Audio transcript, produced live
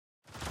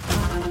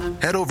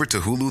Head over to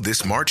Hulu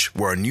this March,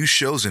 where our new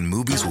shows and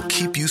movies will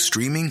keep you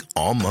streaming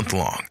all month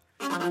long.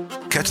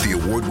 Catch the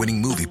award-winning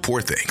movie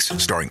Poor Things,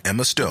 starring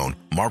Emma Stone,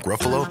 Mark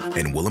Ruffalo,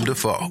 and Willem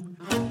Dafoe.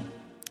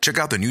 Check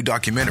out the new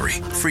documentary,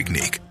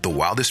 Freaknik, The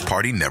Wildest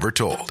Party Never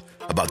Told,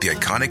 about the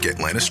iconic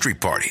Atlanta Street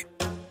Party.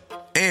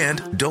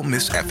 And don't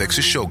miss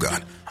FX's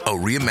Shogun, a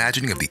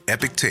reimagining of the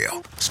epic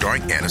tale,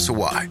 starring Anna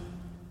Sawai.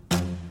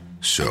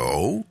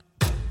 So,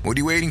 what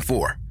are you waiting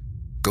for?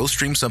 Go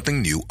stream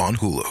something new on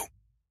Hulu.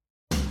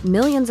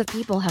 Millions of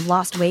people have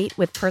lost weight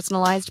with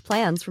personalized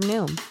plans from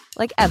Noom.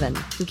 Like Evan,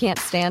 who can't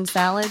stand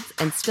salads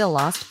and still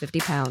lost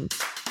 50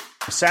 pounds.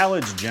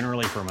 Salads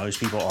generally for most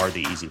people are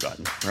the easy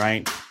button,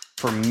 right?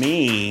 For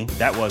me,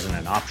 that wasn't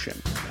an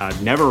option. I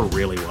never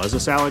really was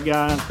a salad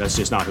guy. That's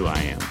just not who I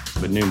am.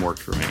 But Noom worked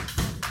for me.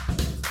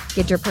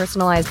 Get your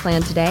personalized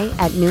plan today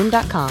at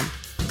Noom.com.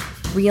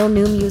 Real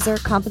Noom user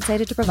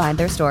compensated to provide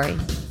their story.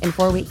 In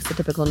 4 weeks, the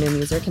typical Noom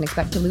user can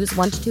expect to lose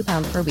 1 to 2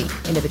 pounds per week.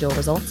 Individual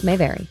results may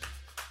vary.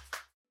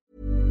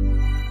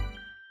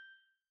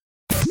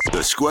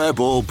 The Square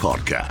Ball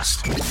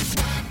Podcast.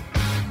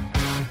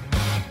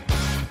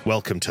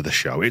 Welcome to the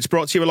show. It's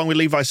brought to you along with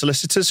Levi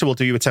Solicitors, so we'll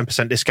do you a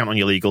 10% discount on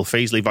your legal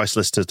fees.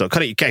 LeviSolicitors.co.uk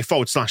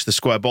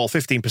 /Square Ball,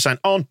 15%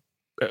 on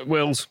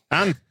wills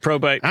and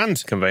probate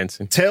and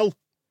conveyancing till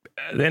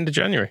at the end of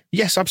January.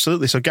 Yes,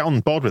 absolutely. So get on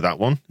board with that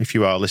one. If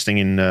you are listening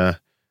in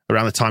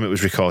around the time it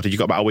was recorded, you've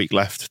got about a week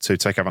left to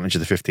take advantage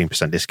of the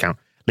 15% discount.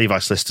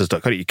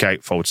 LeviSolicitors.co.uk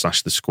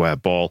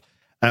 /Square Ball.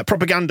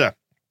 Propaganda.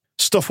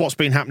 Stuff what's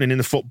been happening in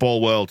the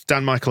football world.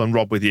 Dan, Michael and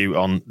Rob with you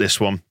on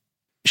this one.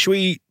 Should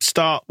we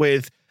start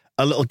with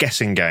a little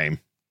guessing game?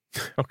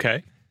 Okay.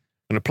 I'm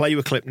going to play you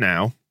a clip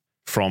now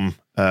from...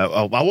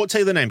 I won't tell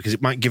you the name because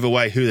it might give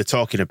away who they're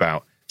talking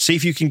about. See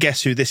if you can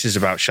guess who this is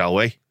about, shall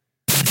we?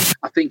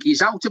 I think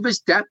he's out of his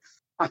depth.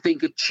 I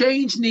think a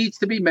change needs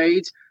to be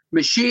made.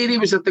 Mashiri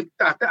was at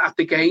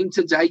the game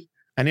today.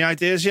 Any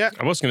ideas yet?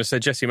 I was going to say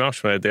Jesse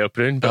Marshall at the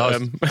opening, but I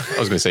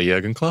was going to say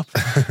Jurgen Klopp.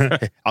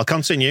 I'll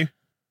continue.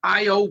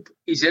 I hope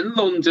he's in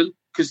London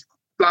because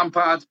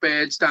Lampard's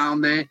bird's down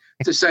there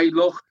to say,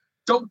 look,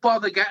 don't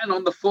bother getting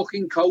on the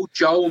fucking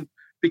coach home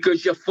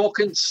because you're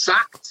fucking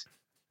sacked.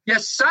 You're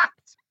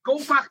sacked.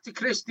 Go back to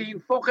Christine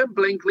fucking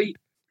Blinkley.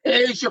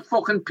 Here's your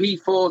fucking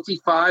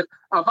P45.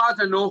 I've had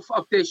enough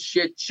of this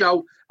shit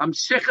show. I'm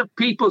sick of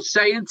people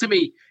saying to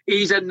me,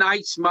 he's a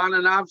nice man,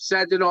 and I've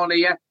said it on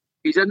here.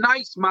 He's a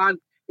nice man.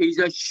 He's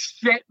a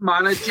shit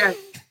manager.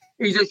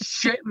 He's a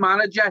shit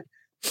manager.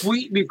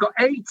 We've got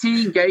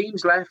 18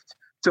 games left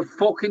to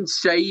fucking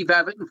save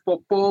Everton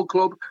Football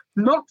Club.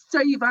 Not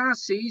save our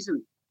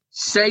season.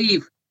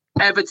 Save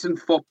Everton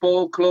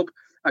Football Club.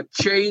 A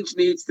change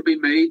needs to be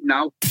made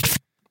now.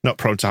 Not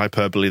prone to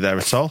hyperbole there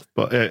at all,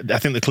 but I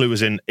think the clue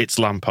was in it's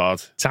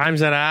Lampard.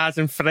 Times are hard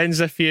and friends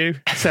are few.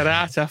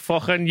 Serata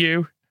fucking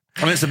you.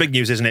 I mean, it's the big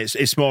news, isn't it?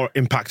 It's more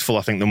impactful,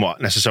 I think, than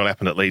what necessarily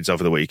happened at Leeds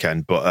over the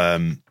weekend. But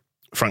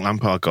Frank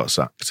Lampard got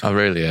sacked. I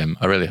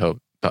really hope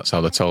that's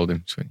how they told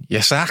him.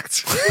 You're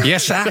sacked. You're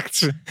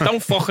sacked.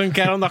 Don't fucking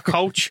get on the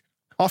coach.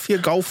 Off you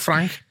go,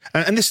 Frank.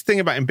 And this thing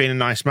about him being a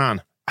nice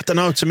man, I don't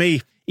know, to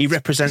me, he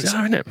represents...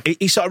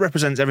 He sort of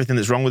represents everything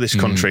that's wrong with this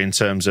country in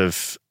terms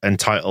of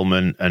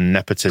entitlement and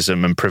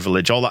nepotism and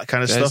privilege, all that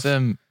kind of stuff.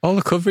 All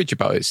the coverage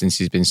about it since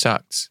he's been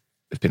sacked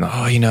has been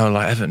like,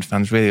 Everton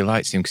fans really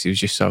liked him because he was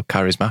just so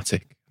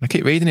charismatic. I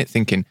keep reading it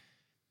thinking,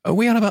 are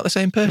we on about the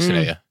same person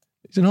here?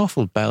 It's an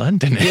awful bell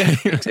end, isn't it? Yeah,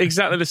 it's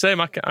exactly the same.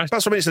 That's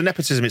what I mean. It's the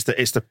nepotism.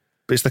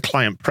 It's the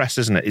client press,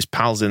 isn't it? His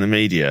pals in the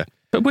media.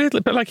 But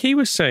weirdly, like he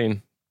was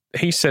saying,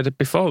 he said it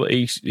before that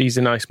he's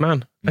a nice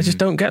man. I just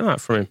don't get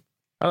that from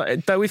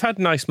him. Though we've had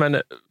nice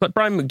men. Like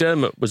Brian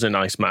McDermott was a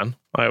nice man.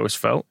 I always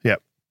felt. Yeah.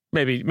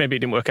 Maybe it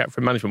didn't work out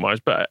for him management wise,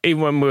 but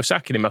even when we were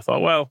sacking him, I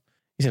thought, well,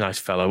 he's a nice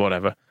fellow,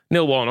 whatever.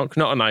 Neil Warnock,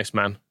 not a nice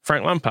man.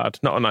 Frank Lampard,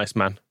 not a nice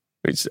man.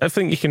 I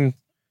think you can.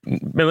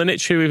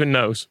 Milanic, who even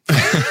knows?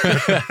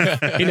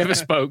 He never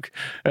spoke.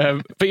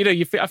 But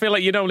I feel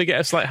like you'd only get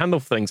a slight handle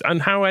for things.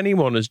 And how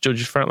anyone has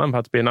judged Frank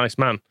Lampard to be a nice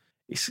man,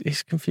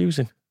 it's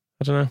confusing.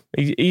 I don't know.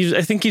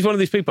 I think he's one of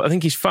these people. I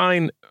think he's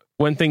fine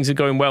when things are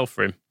going well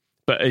for him,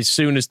 but as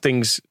soon as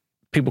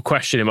people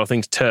question him or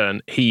things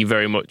turn, he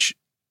very much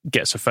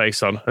gets a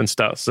face on and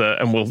starts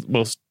and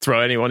will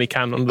throw anyone he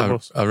can under the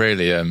bus. I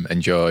really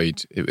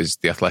enjoyed. It was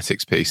the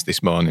Athletics piece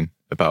this morning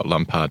about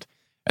Lampard,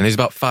 and there's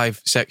about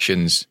 5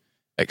 sections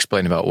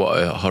explain about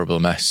what a horrible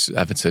mess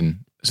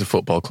Everton as a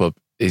football club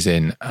is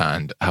in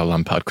and how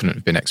Lampard couldn't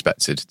have been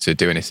expected to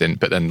do anything.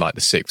 But then like the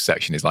 6th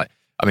section is like,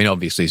 I mean,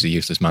 obviously he's a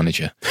useless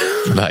manager.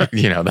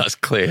 That's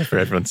clear for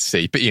everyone to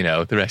see. But,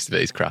 the rest of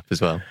it is crap as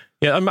well.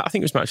 Yeah, I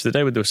think it was Match of the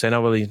Day where they were saying,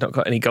 he's not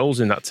got any goals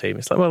in that team.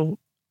 It's like, well,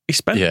 he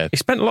spent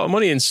a lot of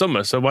money in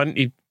summer, so why didn't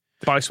he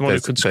buy someone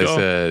who could score?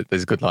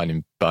 There's a good line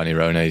in Barney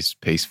Rone's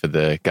piece for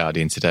The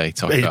Guardian today.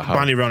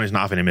 Barney Rone's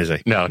not having him, is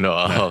he? No,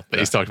 not at all. But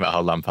he's talking about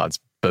how Lampard's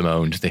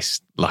bemoaned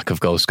this lack of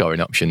goal-scoring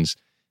options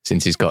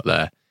since he's got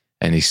there.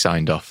 and he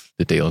signed off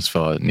the deals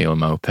for Neil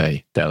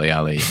Maupay, Dele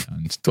Alli,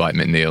 and Dwight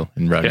McNeil.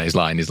 And Rone's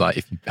line is like,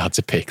 if you had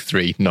to pick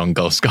 3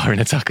 non-goal scoring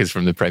attackers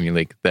from the Premier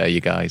League, there you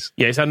guys.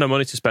 Yeah, he's had no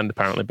money to spend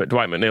apparently, but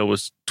Dwight McNeil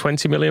was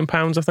 £20 million,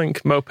 I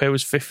think. Maupay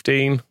was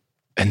 15.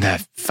 And their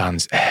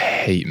fans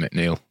hate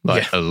McNeil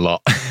a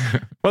lot.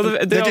 Well,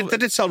 they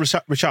did sell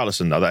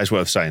Richarlison, though, that is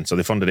worth saying. So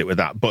they funded it with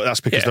that. But that's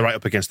because they're right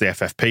up against the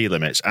FFP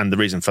limits. And the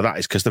reason for that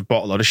is because they've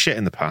bought a lot of shit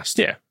in the past.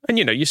 Yeah. And,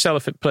 you sell a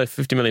player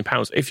for £50 million.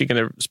 If you're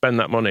going to spend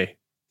that money,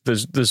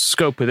 there's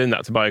scope within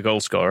that to buy a goal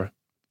scorer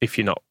if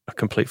you're not a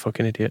complete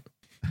fucking idiot.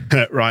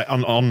 Right.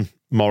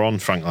 More on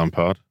Frank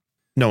Lampard.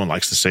 No one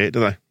likes to see it, do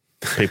they?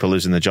 People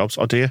losing their jobs.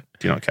 Or do you?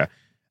 Do you not care?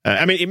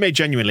 I mean, it may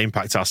genuinely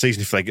impact our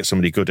season if they get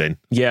somebody good in.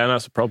 Yeah, and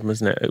that's the problem,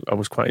 isn't it? I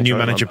was quite new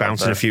manager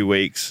bounce in a few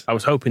weeks. I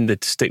was hoping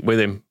they'd stick with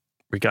him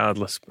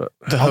regardless, but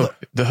the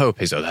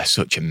hope is that they're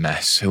such a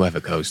mess. Whoever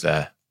goes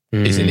there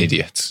is an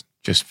idiot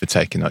just for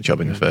taking that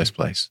job in the first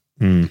place.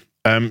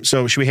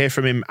 So should we hear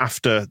from him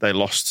after they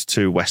lost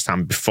to West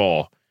Ham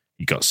before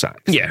he got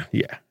sacked? Yeah.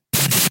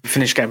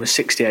 Finished game with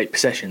 68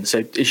 possessions.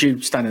 So as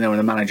you standing there with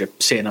the manager,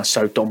 seeing us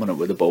so dominant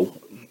with the ball,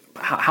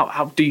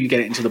 how do you get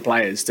it into the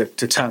players to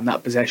turn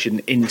that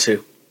possession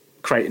into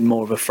creating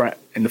more of a threat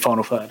in the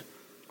final third?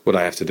 Well,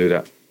 they have to do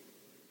that.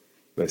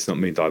 That's not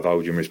me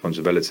divulging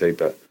responsibility,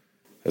 but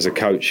as a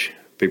coach,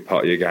 a big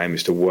part of your game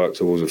is to work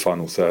towards the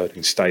final third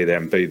and stay there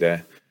and be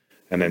there,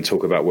 and then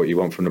talk about what you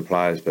want from the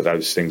players. But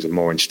those things are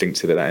more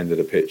instinctive at that end of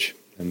the pitch,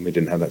 and we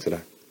didn't have that today.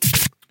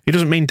 He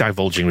doesn't mean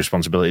divulging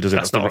responsibility, does it?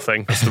 That's not a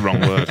thing. That's the wrong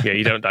word. Yeah,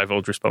 you don't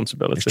divulge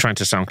responsibility. He's trying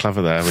to sound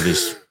clever there with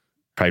his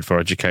paid for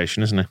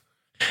education, isn't he?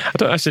 I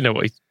don't actually know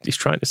what he's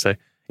trying to say.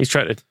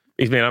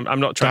 I'm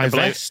not trying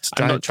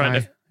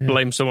to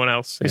blame someone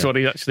else. It's what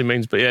he actually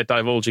means. But yeah,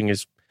 divulging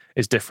is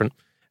different.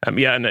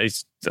 And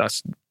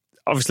that's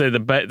obviously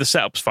the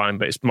setup's fine,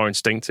 but it's more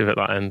instinctive at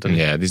that end. And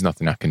there's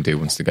nothing I can do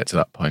once they get to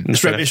that point.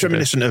 It's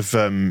reminiscent of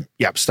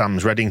Jaap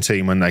Stam's Reading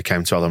team when they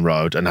came to Ellen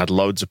Road and had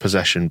loads of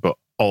possession, but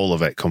all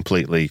of it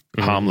completely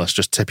harmless,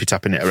 just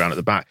tippy-tapping it around at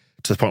the back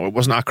to the point where it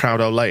wasn't our crowd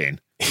olaying.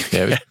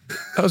 Yeah,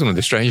 that was one of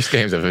the strangest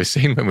games I've ever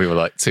seen when we were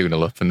like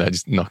 2-0 up and they're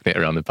just knocking it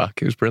around the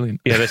back. It was brilliant.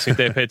 Yeah,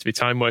 they appeared to be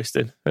time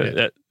wasted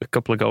at a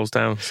couple of goals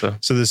down. So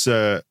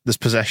there's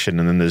possession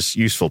and then there's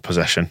useful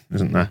possession,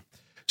 isn't there?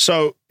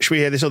 So should we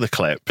hear this other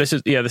clip? This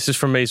is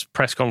from his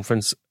press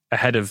conference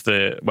ahead of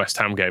the West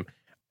Ham game,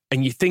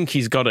 and you think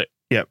he's got it.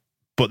 Yeah,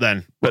 but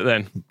then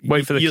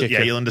wait for the kick.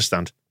 Yeah, you'll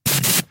understand.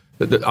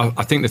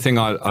 I think the thing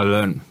I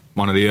learned,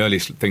 one of the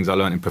earliest things I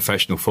learned in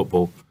professional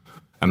football,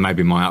 and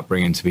maybe my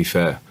upbringing, to be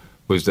fair,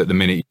 was that the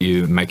minute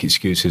you make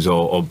excuses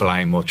or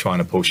blame or trying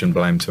to portion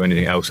blame to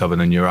anything else other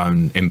than your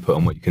own input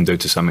on what you can do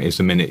to something is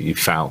the minute you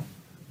foul,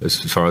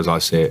 as far as I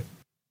see it.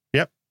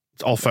 Yep.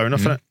 It's all fair enough,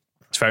 isn't it?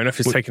 It's fair enough.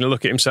 He's taking a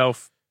look at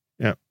himself.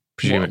 Yeah.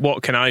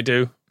 What can I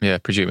do? Yeah,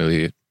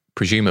 presumably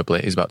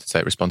he's about to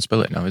take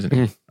responsibility now, isn't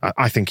he?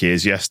 I think he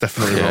is, yes,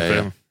 definitely.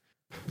 Yeah.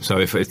 So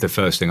if the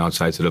first thing I'd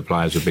say to the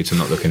players would be to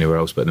not look anywhere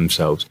else but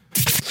themselves.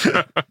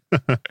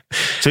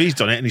 So he's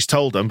done it and he's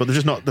told them, but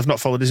they've not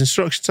followed his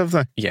instructions, have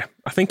they? Yeah.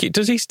 I think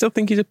does he still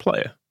think he's a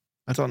player?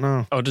 I don't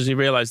know. Or does he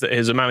realise that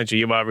as a manager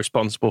you are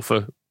responsible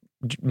for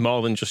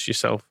more than just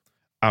yourself?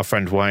 Our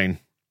friend Wayne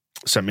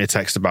sent me a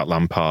text about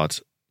Lampard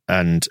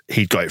and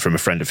he'd got it from a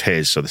friend of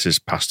his, so this is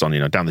passed on,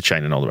 down the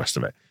chain and all the rest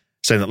of it,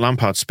 saying that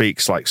Lampard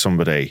speaks like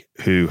somebody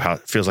who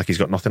feels like he's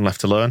got nothing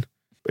left to learn.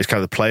 It's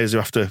kind of the players who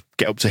have to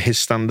get up to his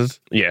standard.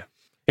 Yeah.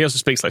 He also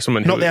speaks like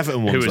someone not the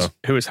Everton ones,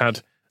 who has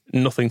had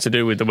nothing to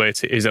do with the way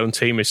his own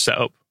team is set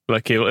up.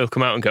 Like he'll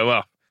come out and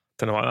go,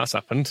 don't know why that's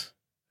happened.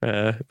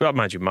 But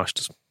mind you, Marsh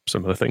does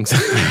some of the things.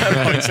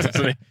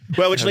 Doesn't he?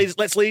 Well, which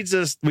leads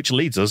us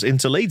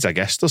into Leeds, I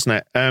guess, doesn't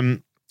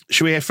it?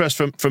 Should we hear first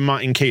from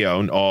Martin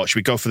Keown, or should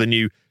we go for the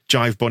new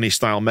Jive Bunny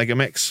style mega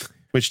mix?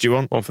 Which do you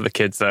want? One for the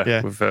kids there.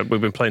 Yeah.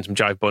 We've been playing some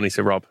Jive Bunny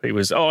to Rob. He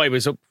was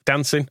up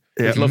dancing.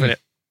 He was loving it.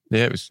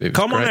 Yeah, it was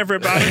Come great. on,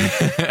 everybody.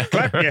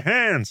 Clap your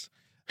hands.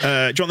 Do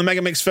you want the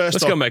mega mix first?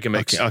 Let's go mega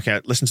mix.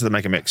 Okay, listen to the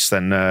mega mix.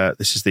 Then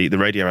this is the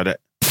radio edit.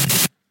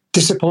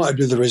 Disappointed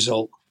with the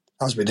result,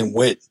 as we didn't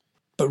win,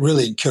 but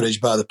really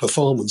encouraged by the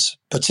performance,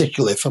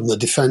 particularly from the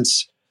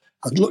defence.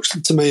 It looks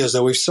to me as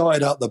though we've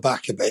sorted out the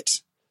back a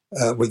bit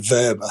with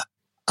Weber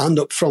and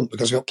up front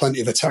because we've got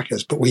plenty of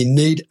attackers, but we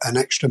need an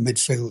extra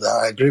midfielder.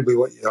 I agree with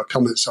what your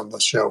comments on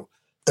the show,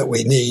 that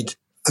we need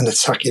an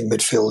attacking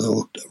midfielder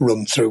who'll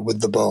run through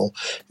with the ball.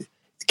 You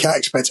can't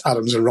expect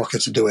Adams and Rocker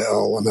to do it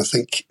all, and I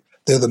think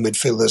the other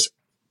midfielders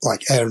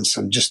like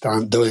Aronson just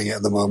aren't doing it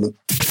at the moment.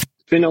 There's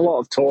been a lot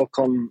of talk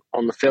on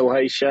the Phil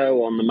Hay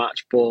show, on the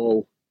match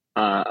ball,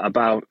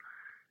 about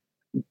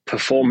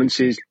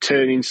performances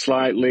turning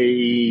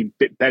slightly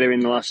bit better in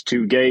the last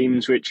two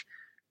games, which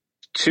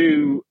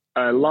to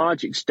a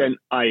large extent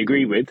I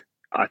agree with.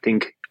 I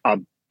think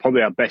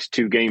probably our best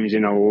two games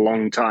in a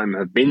long time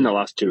have been the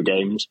last two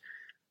games,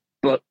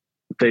 but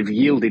they've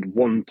yielded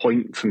 1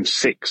 point from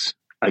 6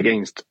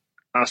 against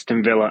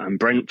Aston Villa and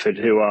Brentford,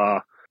 who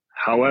are,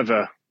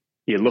 however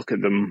you look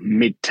at them,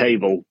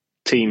 mid-table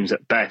teams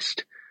at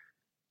best.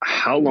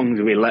 how long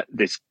do we let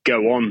this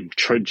go on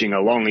trudging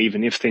along,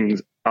 even if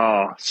things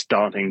are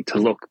starting to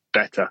look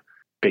better?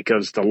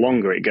 Because the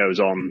longer it goes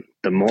on,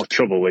 the more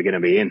trouble we're going to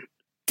be in.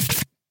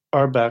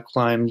 Our back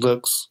line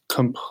looks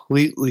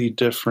completely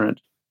different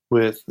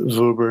with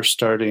Vuber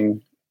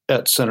starting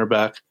at center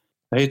back.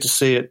 I hate to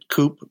say it,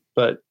 Coop,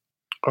 but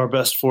our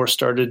best four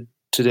started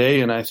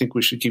today, and I think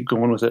we should keep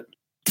going with it.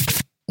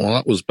 Well,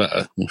 that was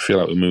better. We feel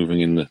like we're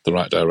moving in the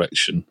right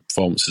direction.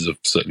 Performances have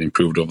certainly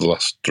improved over the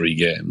last 3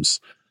 games,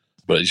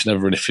 but it just never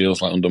really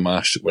feels like under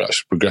Marsh that we're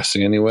actually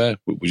progressing anywhere.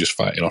 We're just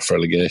fighting off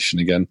relegation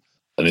again.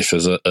 And if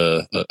there's a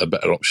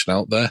better option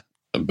out there,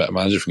 a better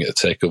manager, if we can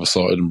get a takeover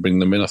sorted and bring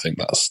them in, I think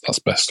that's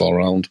best all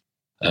around.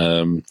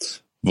 Vogel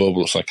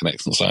looks like an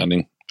excellent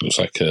signing. Looks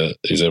like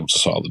he's able to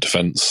sort out the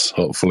defence,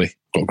 hopefully.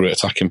 Got great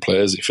attacking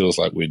players. It feels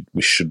like we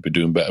should be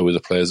doing better with the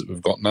players that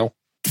we've got now.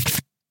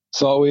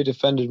 Thought we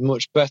defended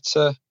much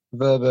better.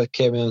 Verba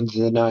came in and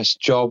did a nice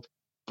job,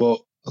 but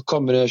a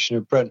combination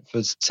of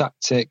Brentford's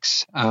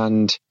tactics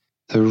and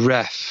the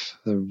ref,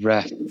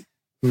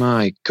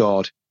 my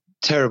God,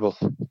 terrible.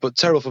 But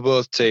terrible for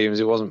both teams.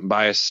 It wasn't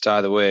biased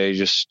either way.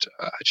 Just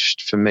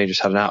for me,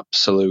 just had an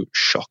absolute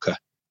shocker.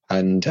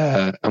 And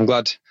I'm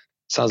glad.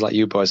 Sounds like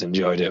you boys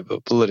enjoyed it,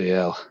 but bloody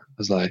hell, I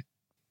was like,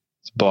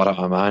 it's bored out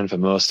of my mind for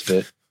most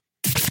of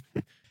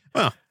it.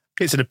 Well,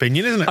 it's an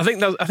opinion, isn't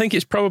it? I think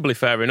it's probably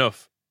fair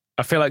enough.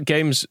 I feel like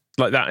games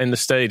like that in the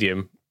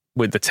stadium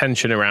with the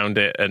tension around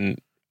it, and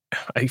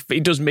it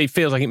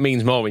feels like it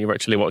means more when you're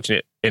actually watching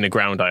it in a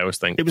ground. I always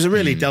think it was a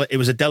really it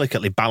was a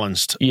delicately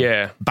balanced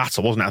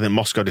battle, wasn't it? I think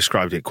Moscow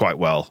described it quite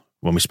well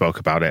when we spoke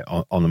about it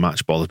on the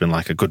match ball. It's been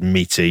like a good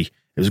meaty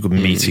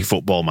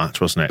football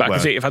match, wasn't it? But I can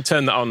see if I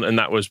turned that on and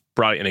that was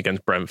Brighton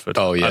against Brentford,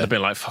 I'd have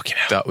been like, fucking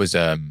hell. That was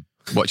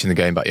watching the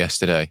game back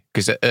yesterday,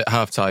 because at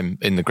half-time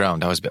in the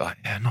ground I was a bit like,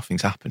 yeah,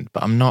 nothing's happened,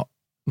 but I'm not,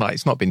 like,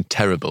 it's not been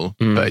terrible,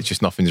 but it's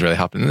just nothing's really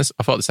happened. And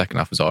I thought the second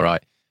half was all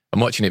right.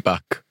 I'm watching it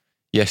back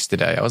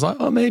yesterday, I was like,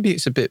 oh, maybe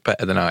it's a bit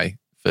better than I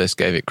first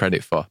gave it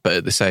credit for. But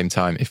at the same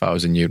time, if I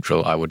was a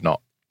neutral, I would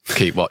not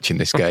keep watching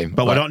this game.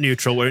 But we're not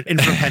neutral. We're in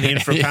for a penny, in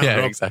for a pound. Yeah,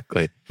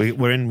 exactly.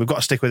 We're in. We've got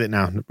to stick with it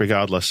now,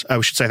 regardless.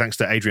 We should say thanks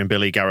to Adrian,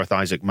 Billy, Gareth,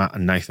 Isaac, Matt,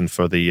 and Nathan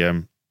for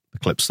the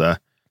clips there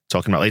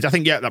talking about Leeds. I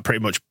think that pretty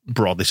much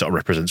broadly sort of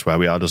represents where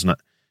we are, doesn't it?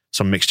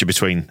 Some mixture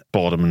between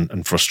boredom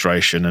and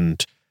frustration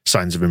and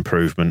signs of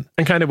improvement,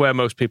 and kind of where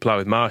most people are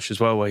with Marsh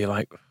as well, where you're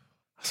like,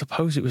 I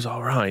suppose it was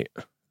all right.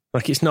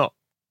 Like, it's not.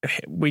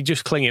 We're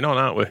just clinging on,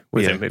 aren't we?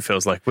 With him, it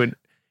feels like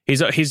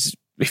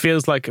It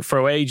feels like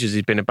for ages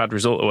he's been a bad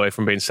result away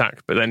from being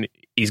sacked, but then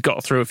he's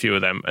got through a few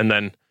of them and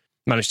then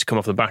managed to come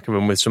off the back of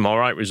them with some all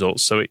right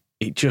results. So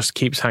it just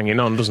keeps hanging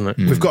on, doesn't it?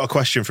 We've got a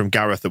question from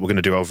Gareth that we're going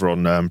to do over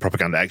on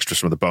Propaganda Extra,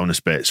 some of the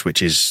bonus bits,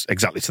 which is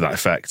exactly to that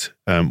effect.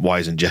 Why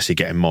isn't Jesse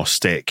getting more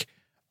stick?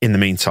 In the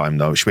meantime,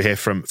 though, should we hear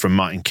from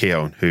Martin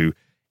Keown, who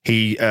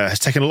he has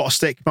taken a lot of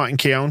stick, Martin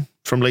Keown,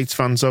 from Leeds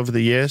fans over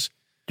the years.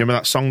 Do you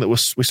remember that song that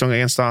we sung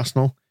against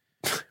Arsenal?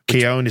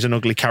 Keown is an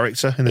ugly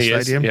character in the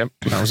stadium. Yep.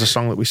 That was a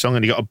song that we sung,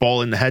 and he got a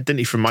ball in the head, didn't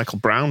he, from Michael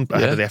Brown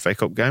ahead of the FA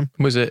Cup game?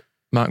 Was it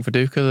Mark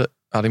Viduka that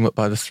had him up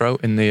by the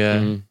throat in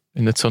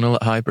the tunnel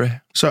at Highbury?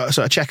 So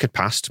a check had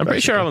passed. I'm pretty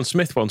sure Alan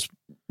Smith once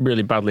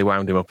really badly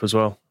wound him up as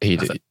well. He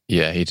did.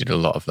 Yeah, he did a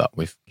lot of that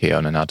with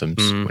Keown and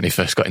Adams when he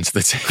first got into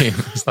the team.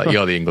 It's like,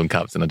 you're the England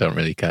captain, I don't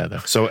really care though.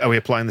 So are we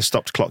applying the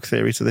stopped clock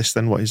theory to this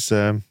then? What he's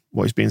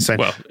being said?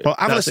 Well,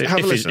 have a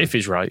listen. If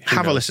he's right,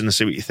 have a listen and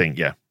see what you think.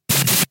 Yeah.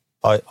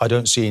 I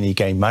don't see any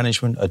game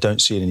management. I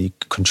don't see any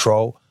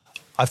control.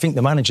 I think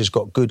the manager's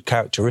got good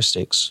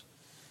characteristics,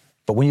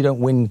 but when you don't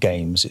win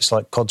games, it's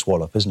like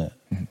Codswallop, isn't it?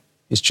 Mm-hmm.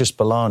 It's just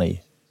baloney.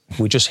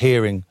 We're just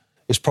hearing,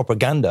 it's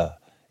propaganda.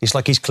 It's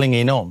like he's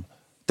clinging on.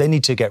 They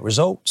need to get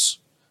results.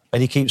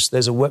 And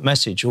there's a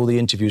message, all the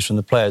interviews from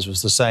the players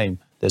was the same.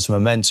 There's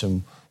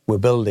momentum, we're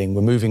building,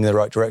 we're moving in the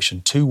right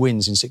direction. 2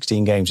 wins in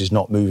 16 games is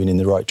not moving in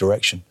the right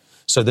direction.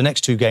 So the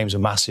next 2 games are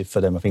massive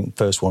for them. I think the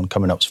first one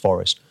coming up is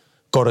Forest.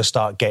 Got to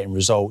start getting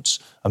results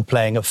and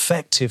playing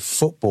effective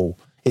football.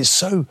 It's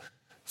so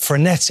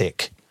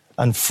frenetic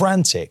and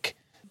frantic.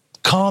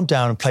 Calm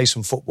down and play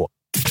some football.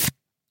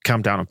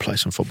 Calm down and play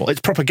some football. It's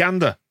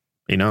propaganda.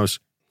 He knows.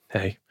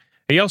 Hey.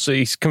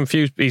 He's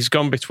confused. He's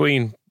gone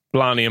between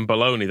Blarney and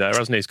Baloney there,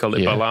 hasn't he? He's called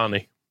it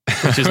Balani,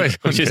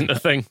 which isn't a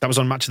thing. That was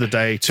on Match of the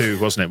Day too,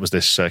 wasn't it? Was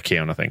this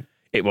Keown, I think?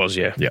 It was,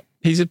 yeah. Yeah.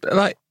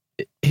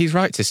 He's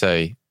right to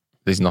say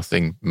there's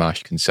nothing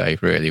Marsh can say,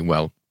 really.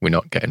 Well, we're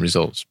not getting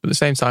results. But at the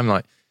same time,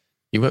 like,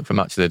 you work for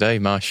Match of the Day,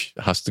 Marsh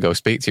has to go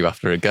speak to you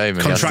after a game.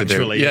 And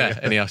contractually.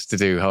 And he has to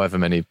do however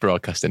many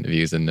broadcast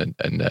interviews and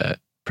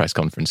press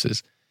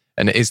conferences.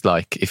 And it is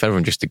like, if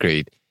everyone just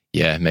agreed,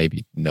 yeah,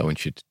 maybe no one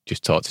should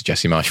just talk to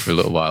Jesse Marsh for a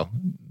little while,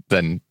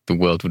 then the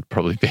world would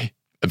probably be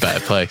a better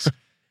place.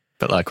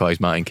 But likewise,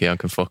 Martin Keown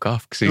can fuck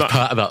off because he's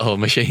part of that whole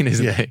machine,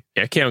 isn't he?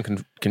 Yeah, Keown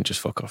can just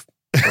fuck off.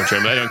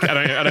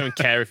 I don't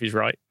care if he's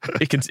right.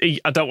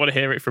 I don't want to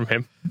hear it from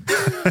him.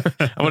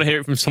 I want to hear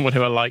it from someone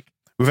who I like.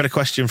 We've had a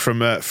question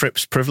from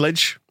Fripp's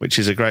Privilege, which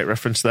is a great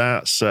reference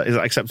there. Is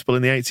that acceptable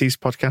in the 80s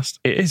podcast?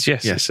 It is,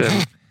 yes.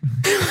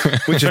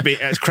 which has been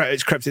it's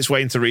crept its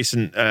way into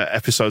recent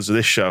episodes of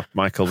this show,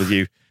 Michael, with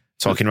you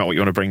talking about what you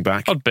want to bring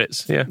back. Odd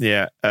bits, yeah.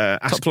 Yeah.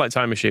 Top Flight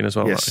Time Machine as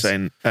well. Yes,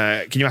 saying,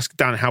 can you ask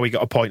Dan how he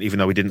got a point even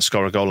though he didn't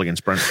score a goal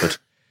against Brentford?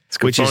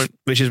 Which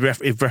is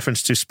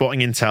reference to Sporting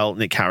Intel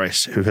Nick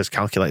Harris, who has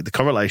calculated the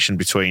correlation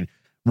between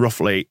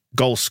roughly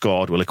goals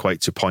scored will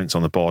equate to points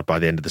on the board by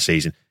the end of the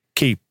season.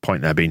 Key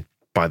point there being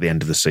by the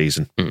end of the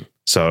season.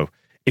 So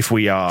if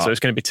we are... So it's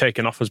going to be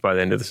taken off us by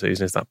the end of the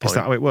season, is that point? Is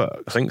that how it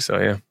works? I think so,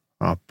 yeah.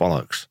 Oh,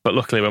 bollocks. But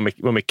luckily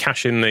when we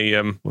cash in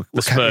the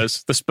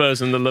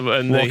Spurs and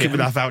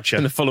the voucher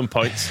and the Fulham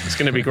points, it's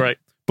going to be great.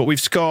 But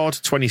we've scored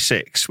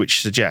 26,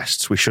 which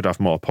suggests we should have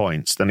more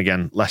points. Then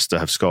again, Leicester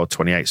have scored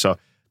 28. So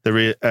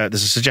there's a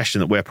suggestion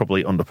that we're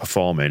probably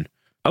underperforming.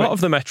 A lot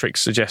of the metrics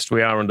suggest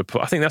we are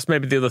I think that's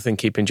maybe the other thing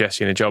keeping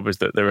Jesse in a job is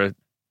that there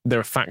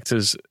are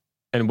factors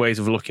and ways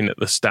of looking at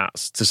the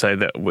stats to say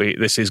that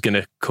this is going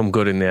to come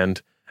good in the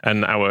end.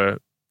 And our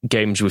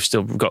games we've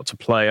still got to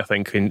play, I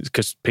think,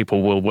 because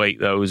people will weight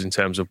those in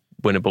terms of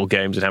winnable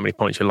games and how many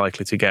points you're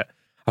likely to get.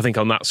 I think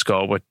on that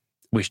score,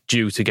 we're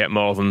due to get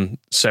more than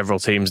several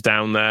teams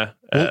down there.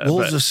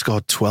 Wolves have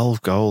scored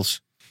 12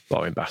 goals.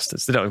 Blowing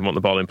bastards. They don't even want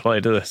the ball in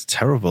play, do they? It's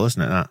terrible,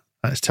 isn't it, that?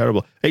 That's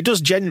terrible. It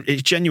does.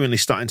 It's genuinely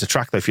starting to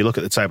track, though, if you look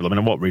at the table. I mean,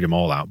 I won't read them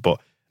all out, but...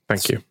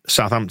 Thank you.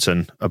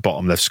 Southampton at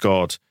bottom, they've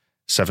scored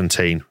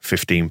 17,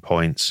 15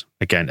 points.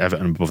 Again,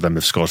 Everton above them,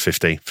 they've scored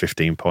 15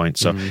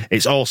 points. So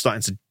it's all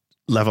starting to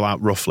level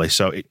out roughly.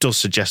 So it does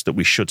suggest that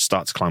we should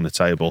start to climb the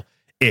table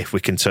if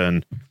we can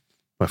turn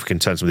some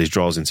of these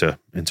draws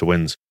into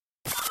wins.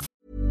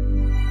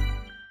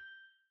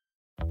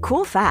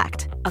 Cool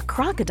fact, a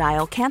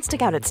crocodile can't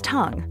stick out its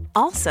tongue.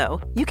 Also,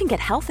 you can get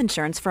health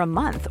insurance for a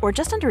month or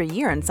just under a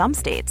year in some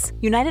states.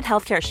 United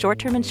Healthcare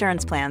short-term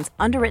insurance plans,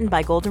 underwritten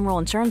by Golden Rule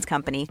Insurance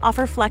Company,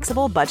 offer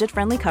flexible,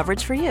 budget-friendly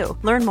coverage for you.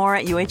 Learn more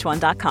at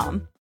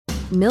uh1.com.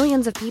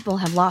 Millions of people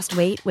have lost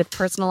weight with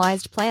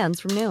personalized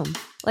plans from Noom.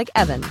 Like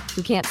Evan,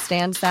 who can't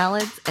stand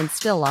salads and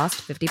still lost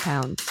 50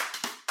 pounds.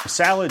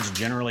 Salads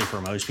generally for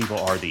most people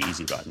are the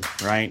easy button,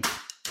 right?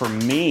 For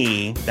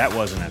me, that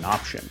wasn't an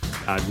option.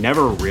 I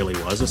never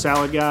really was a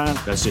salad guy.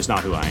 That's just not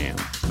who I am.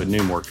 But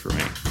Noom worked for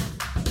me.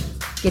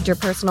 Get your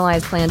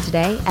personalized plan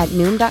today at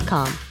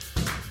Noom.com.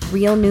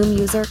 Real Noom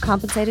user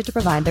compensated to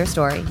provide their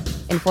story.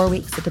 In 4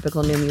 weeks, the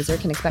typical Noom user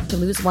can expect to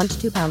lose 1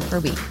 to 2 pounds per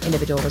week.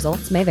 Individual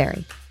results may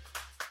vary.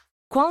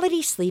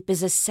 Quality sleep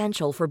is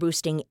essential for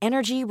boosting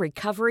energy,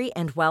 recovery,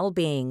 and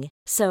well-being.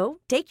 So,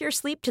 take your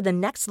sleep to the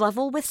next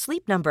level with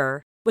Sleep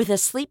Number. With a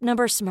Sleep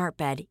Number smart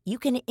bed, you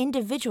can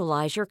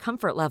individualize your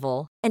comfort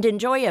level and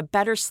enjoy a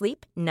better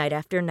sleep night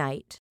after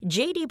night.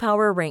 J.D.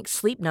 Power ranks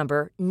Sleep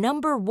Number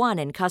number 1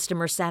 in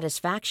customer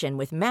satisfaction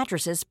with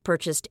mattresses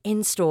purchased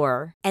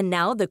in-store. And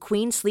now the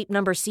Queen Sleep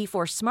Number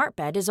C4 smart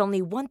bed is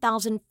only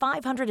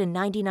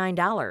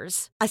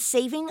 $1,599, a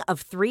saving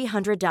of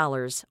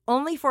 $300,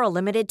 only for a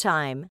limited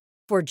time.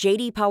 For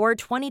J.D. Power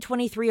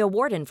 2023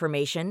 award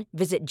information,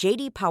 visit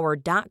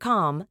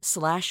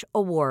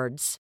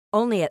jdpower.com/awards.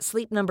 Only at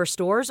Sleep Number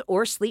stores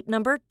or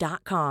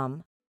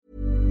sleepnumber.com.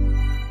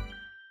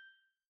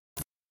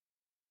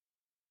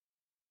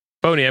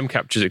 Boney M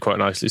captures it quite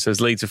nicely. It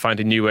says, Leeds are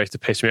finding new ways to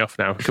piss me off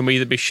now. Can we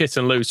either be shit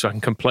and lose so I can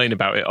complain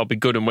about it, or be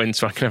good and win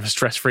so I can have a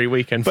stress-free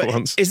weekend for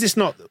once? Is this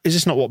not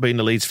what being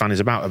a Leeds fan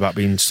is about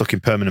being stuck in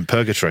permanent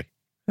purgatory?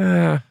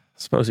 I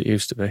suppose it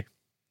used to be.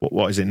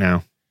 What is it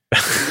now?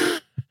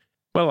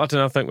 Well, I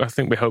don't know. I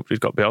think we hoped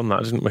we'd got beyond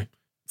that, didn't we?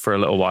 For a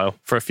little while.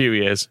 For a few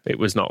years, it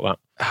was not that.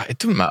 It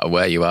doesn't matter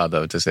where you are,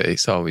 though, does it?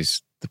 It's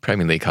always... The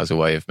Premier League has a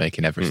way of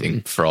making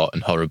everything fraught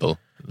and horrible.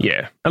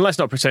 Yeah. And let's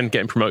not pretend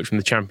getting promoted from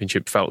the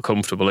Championship felt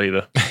comfortable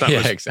either.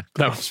 Exactly.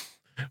 That was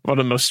one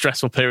of the most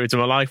stressful periods of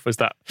my life, was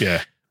that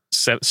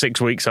 6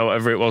 weeks or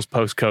whatever it was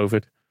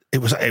post-COVID. It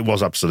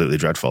was absolutely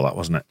dreadful, that,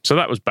 wasn't it? So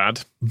that was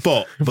bad.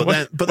 But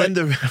then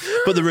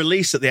the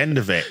release at the end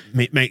of it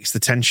makes the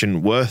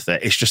tension worth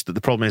it. It's just that the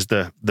problem is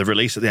the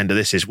release at the end of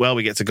this is, well,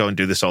 we get to go and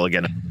do this all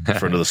again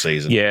for another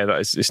season. Yeah,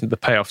 the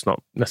payoff's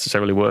not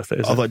necessarily worth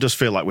it, is Although it? It does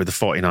feel like with the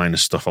 49ers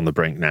stuff on the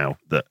brink now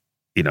that,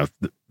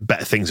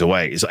 better things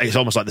away. It's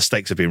almost like the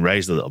stakes have been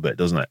raised a little bit,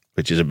 doesn't it?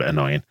 Which is a bit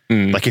annoying.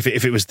 Like if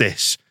it was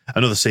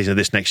another season of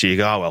this next year, you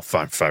go, oh, well,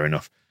 fine, fair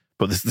enough.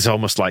 But there's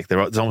almost like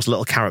there's almost a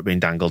little carrot being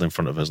dangled in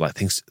front of us. Like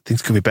things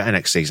could be better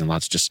next season,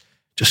 lads. Just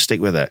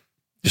stick with it.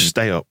 Just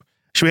stay up.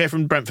 Should we hear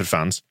from Brentford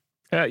fans?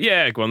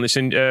 Yeah, go on. This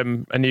is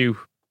a new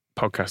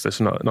podcast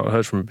that's not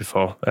heard from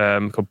before.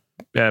 Called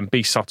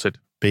Be Sotted.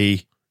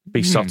 Be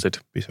Sotted.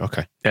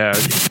 Okay.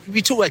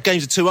 We talk about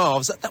games of two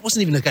halves. That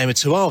wasn't even a game of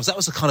two halves. That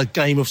was a kind of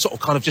game of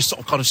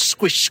kind of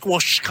squish,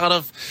 squash, kind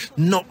of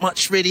not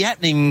much really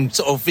happening,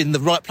 sort of in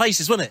the right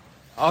places, wasn't it?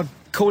 I'd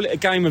call it a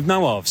game of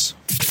no halves.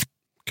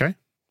 Okay.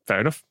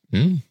 Fair enough.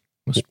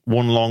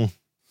 One long,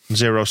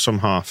 zero-sum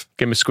half.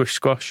 Game of squish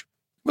squash.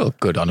 Well,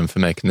 good on them for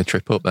making the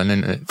trip up then,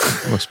 isn't it?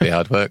 It must be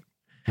hard work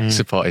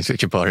supporting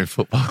such a boring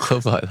football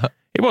club like that.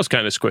 It was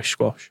kind of squish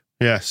squash.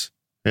 Yes.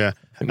 Yeah.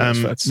 We've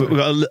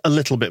got a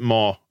little bit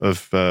more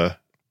of what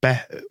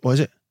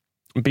is it?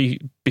 Be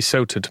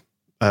Soted.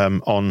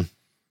 On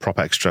Prop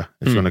Extra,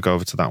 if you want to go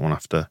over to that one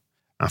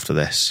after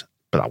this.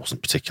 But that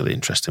wasn't particularly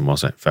interesting,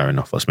 was it? Fair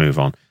enough. Let's move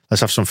on. Let's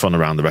have some fun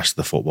around the rest of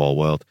the football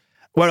world.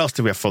 Where else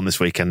did we have fun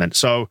this weekend then?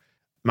 So,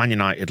 Man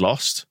United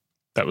lost.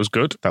 That was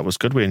good.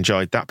 We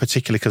enjoyed that,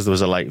 particularly because there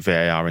was a late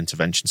VAR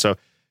intervention. So,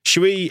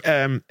 should we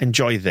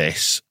enjoy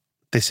this?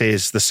 This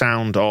is the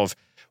sound of...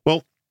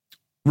 Well,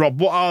 Rob,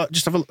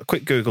 just have a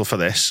quick Google for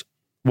this.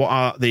 What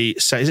are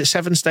is it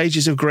 7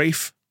 stages of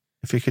grief?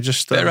 If you could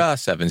just... There are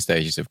 7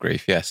 stages of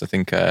grief, yes. I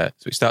think so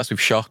it starts with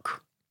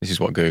shock. This is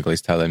what Google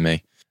is telling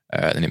me.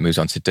 Then it moves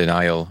on to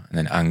denial, and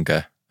then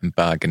anger and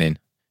bargaining,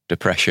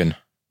 depression,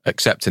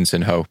 acceptance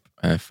and hope.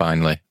 And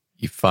finally,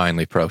 you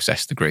finally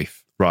process the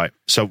grief. Right.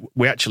 So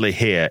we actually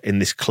hear in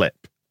this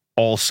clip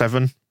all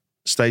 7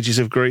 stages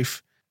of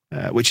grief,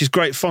 which is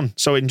great fun.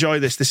 So enjoy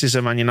this. This is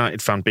a Man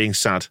United fan being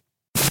sad.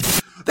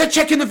 They're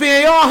checking the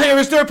VAR here.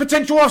 Is there a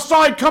potential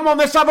offside? Come on,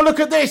 let's have a look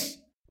at this.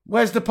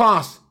 Where's the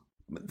pass?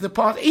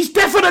 He's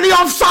definitely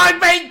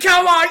offside, mate.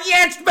 Come on.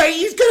 Yes, mate.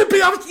 He's going to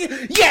be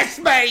offside. Yes,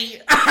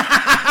 mate.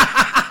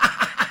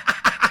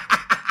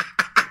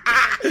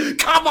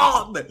 Come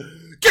on.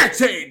 Get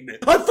in.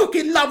 I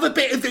fucking love a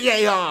bit of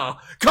VAR.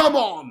 Come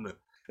on.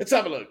 Let's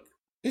have a look.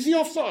 Is he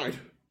offside?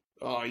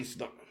 Oh, he's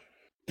not.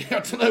 I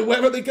don't know.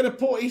 Where are they going to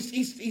put?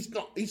 He's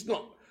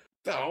not.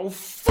 Oh,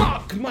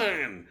 fuck,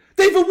 man.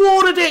 They've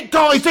awarded it,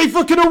 guys. They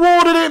fucking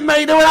awarded it,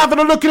 mate. They were having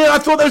a look at it. I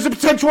thought there was a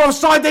potential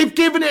offside. They've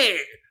given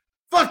it.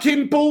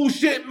 Fucking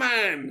bullshit,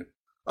 man.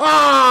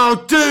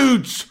 Oh,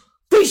 dudes.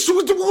 Which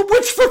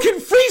fucking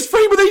freeze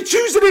frame are they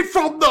choosing it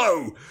from,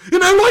 though? You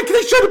know, like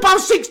they showed about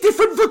 6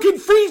 different fucking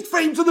freeze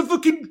frames of the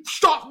fucking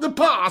shot and the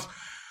pass.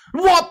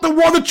 What?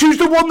 They choose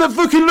the one that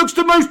fucking looks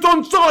the most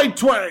onside,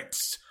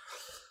 twats.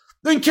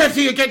 Then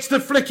Ketty gets the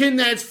flick in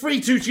there. It's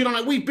 3-2 to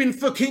United. We've been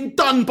fucking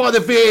done by the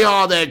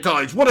VAR there,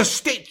 guys. What a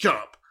stitch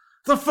up.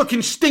 The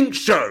fucking stink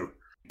show.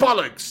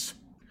 Bollocks.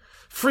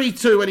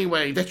 3-2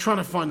 anyway. They're trying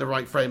to find the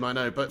right frame, I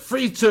know. But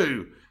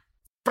 3-2.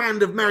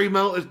 Band of merry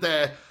melters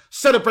there.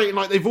 Celebrating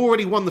like they've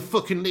already won the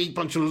fucking league,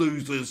 bunch of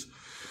losers.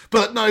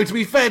 But no, to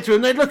be fair to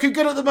them, they're looking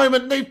good at the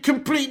moment. They've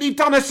completely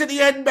done us at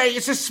the end, mate.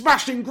 It's a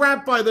smash and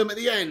grab by them at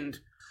the end.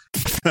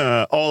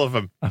 All of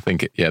them. I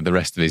think, the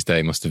rest of his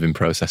day must have been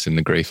processing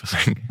the grief, I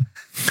think.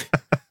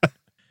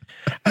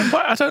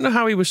 But I don't know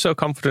how he was so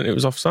confident it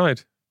was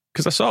offside,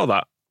 because I saw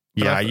that.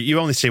 Yeah, you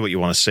only see what you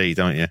want to see,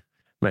 don't you?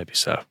 Maybe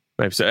so.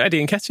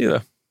 Eddie Nketiah,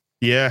 though.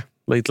 Yeah.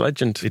 Leeds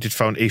legend.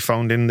 He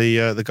phoned in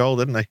the goal,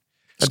 didn't he?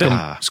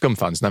 Scum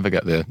fans never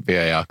get the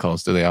VAR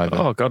calls, do they, either?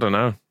 Oh, God, I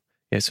know.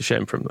 Yeah, it's a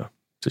shame for him, though.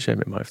 It's a shame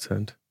it might have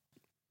turned.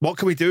 What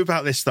can we do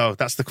about this, though?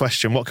 That's the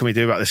question. What can we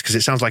do about this? Because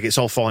it sounds like it's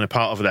all falling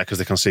apart over there because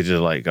they conceded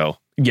a late goal.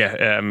 Yeah,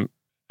 and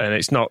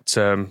it's not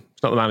the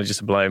manager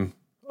to blame.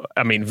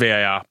 I mean,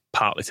 VAR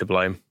partly to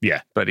blame.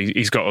 Yeah, but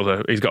he's got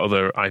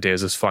other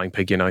ideas as Flying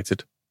Pig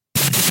United.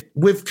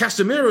 With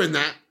Casemiro in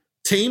that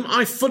team,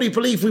 I fully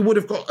believe we would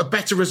have got a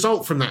better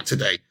result from that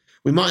today.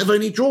 We might have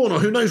only drawn, or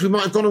who knows, we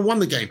might have gone and won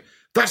the game.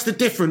 That's the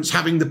difference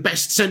having the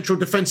best central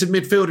defensive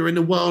midfielder in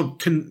the world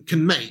can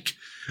make.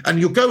 And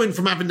you're going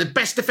from having the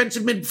best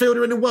defensive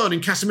midfielder in the world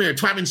in Casemiro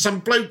to having some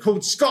bloke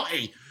called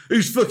Scotty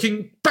who's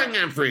fucking bang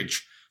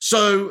average.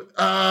 So,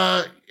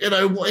 there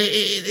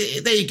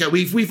you go.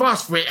 We've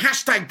asked for it.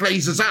 Hashtag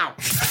Glazers out.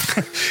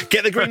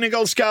 Get the green and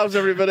gold scarves,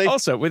 everybody.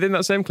 Also, within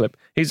that same clip,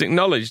 he's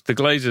acknowledged the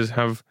Glazers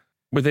have,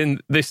 within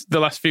the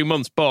last few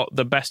months, bought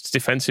the best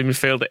defensive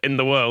midfielder in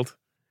the world.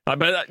 But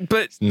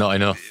not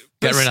enough.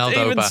 Get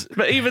Ronaldo back.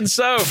 But even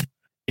so,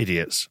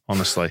 idiots.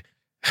 Honestly,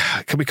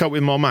 can we cope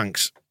with more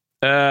Manx?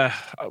 Yeah.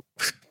 Well,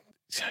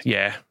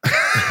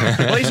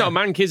 he's not a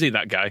Manc, is he?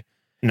 That guy.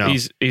 No,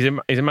 he's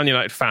a Man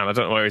United fan. I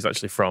don't know where he's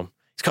actually from.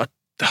 He's got.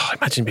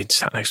 Imagine being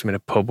sat next to him in a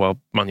pub while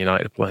Man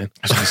United are playing.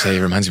 I was going to say, he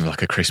reminds me of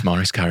like a Chris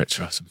Morris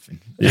character or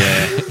something.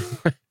 Yeah.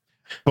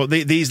 But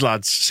these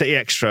lads, City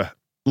Extra,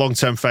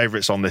 long-term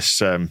favourites on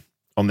this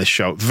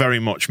show, very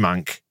much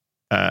Manc.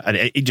 And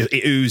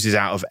it oozes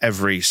out of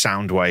every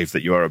sound wave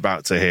that you are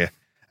about to hear.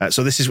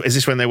 So is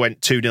this when they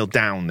went 2-0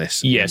 down?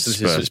 Yes,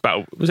 it's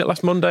about, was it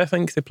last Monday? I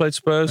think they played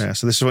Spurs. Yeah,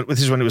 so this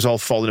is when it was all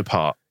falling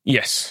apart.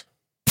 Yes.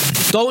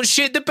 Don't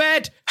shit the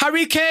bed,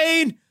 Harry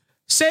Kane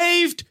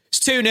saved. It's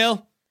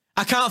 2-0.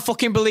 I can't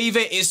fucking believe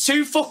it. It's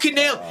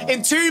 2-0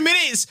 in 2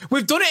 minutes.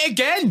 We've done it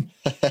again.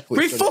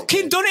 We've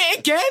fucking done it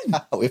again.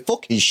 We're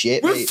fucking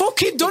shit. We've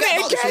fucking done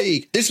it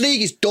again. This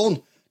league is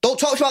done. Don't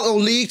talk about the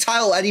league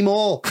title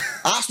anymore.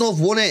 Arsenal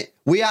have won it.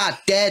 We are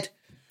dead.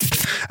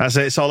 That's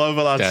it. It's all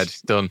over, lads. Dead.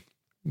 Done.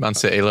 Man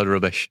City, a load of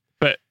rubbish.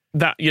 But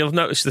that you'll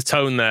notice the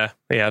tone there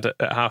he had at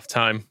half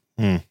time.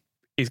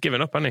 He's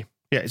given up, hasn't he?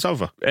 Yeah, it's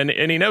over. And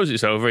he knows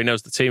it's over. He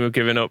knows the team have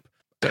given up,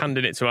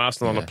 handing it to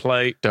Arsenal on a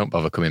plate. Don't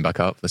bother coming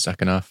back out for the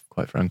second half,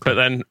 quite frankly. But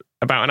then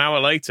about an hour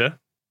later,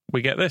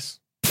 we get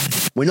this.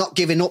 We're not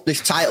giving up this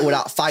title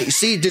without a fight.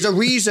 See, there's a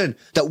reason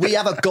that we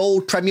have a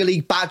gold Premier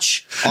League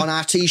badge on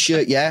our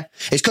T-shirt, yeah?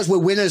 It's because we're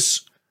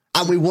winners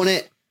and we won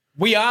it.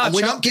 We are and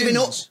we're not giving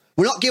up.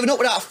 We're not giving up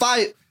without a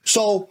fight.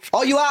 So,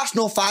 all you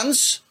Arsenal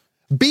fans,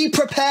 Be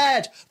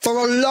prepared for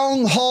a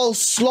long haul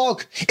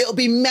slog. It'll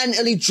be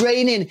mentally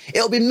draining.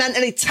 It'll be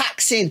mentally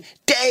taxing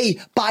day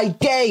by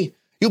day.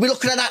 You'll be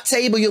looking at that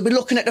table. You'll be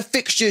looking at the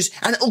fixtures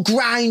and it'll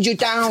grind you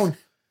down.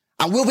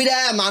 And we'll be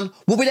there, man.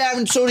 We'll be there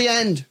until the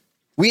end.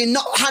 We are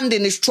not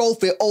handing this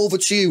trophy over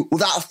to you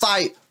without a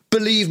fight.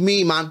 Believe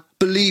me, man.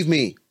 Believe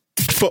me.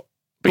 But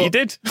you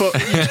did. But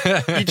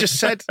you just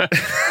said...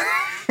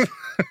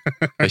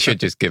 They should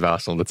just give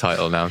Arsenal the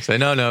title now. Say,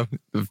 no,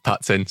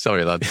 Pat's in.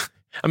 Sorry, lad.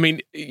 I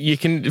mean,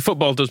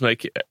 football does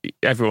make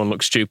everyone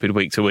look stupid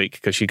week to week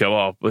because you go,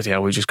 oh, bloody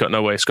hell, we've just got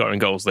no way of scoring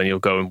goals. Then you'll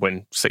go and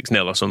win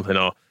 6-0 or something,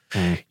 or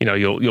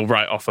you'll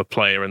write off a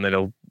player and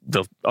then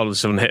they'll all of a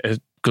sudden hit a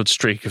good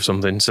streak of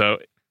something. So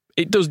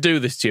it does do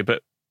this to you,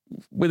 but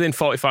within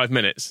 45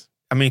 minutes.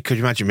 I mean, could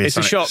you imagine me? It's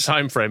a short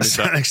time frame.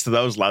 Sat next to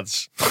those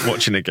lads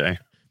watching a game.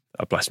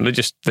 Oh, bless them. They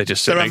just sit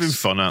They're having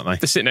fun, aren't they?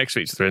 They sit next to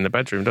each other in the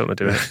bedroom, don't they?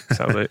 Do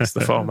it? It's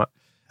the format.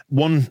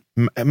 One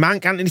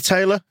Mank, Anthony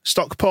Taylor,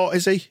 Stockport,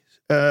 is he?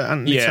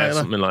 Anthony Taylor,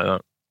 something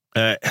like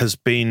that, has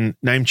been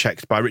name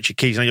checked by Richard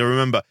Keys. Now you'll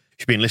remember, if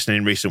you've been listening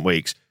in recent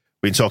weeks,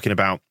 we've been talking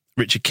about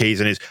Richard Keys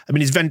and is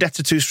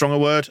vendetta too strong a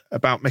word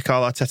about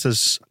Mikel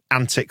Arteta's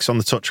antics on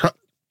the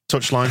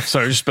touchline?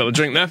 Sorry, just spilled a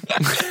drink there.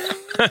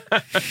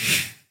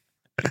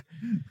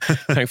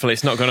 Thankfully,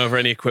 it's not gone over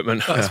any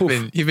equipment.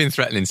 You've been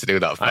threatening to do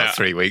that for about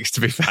 3 weeks,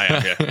 to be fair. I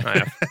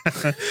have.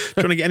 Do you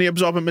want to get any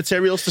absorbent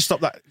materials to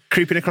stop that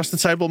creeping across the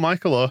table,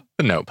 Michael? Or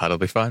the notepad will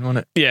be fine, won't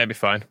it? Yeah, it'll be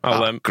fine.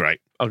 Great.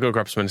 I'll go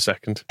grab some in a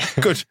second.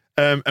 Good.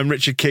 And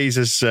Richard Keys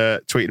has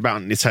tweeted about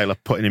Anthony Taylor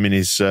putting him in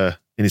his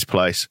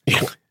place.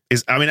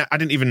 I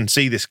didn't even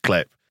see this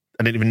clip.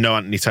 I didn't even know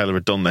Anthony Taylor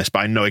had done this, but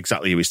I know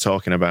exactly who he's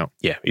talking about.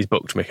 Yeah, he's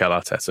booked Mikel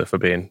Arteta for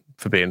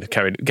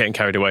getting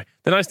carried away.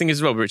 The nice thing is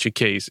as well, Richard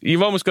Keys,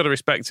 you've almost got to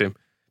respect him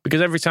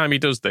because every time he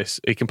does this,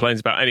 he complains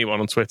about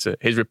anyone on Twitter.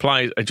 His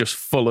replies are just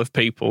full of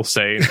people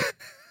saying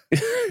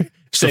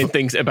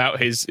things about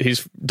his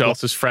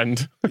daughter's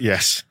friend.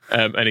 Yes.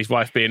 And his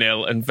wife being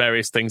ill and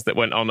various things that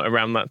went on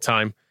around that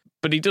time.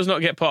 But he does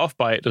not get put off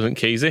by it, doesn't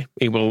Keysy?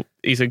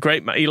 He's a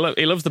great man. He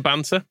loves the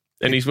banter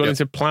and he's willing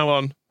to plough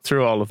on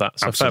through all of that.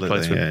 So absolutely, fair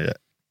play to him. Yeah.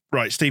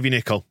 Right, Stevie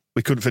Nicol.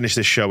 We couldn't finish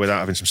this show without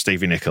having some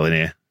Stevie Nicol in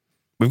here.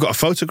 We've got a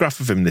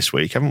photograph of him this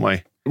week, haven't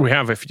we? We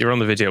have. If you're on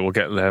the video, we'll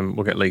get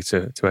Lee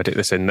to edit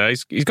this in there.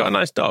 He's got a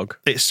nice dog.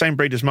 It's same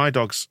breed as my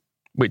dogs.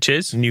 Which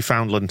is?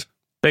 Newfoundland.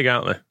 Big,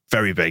 aren't they?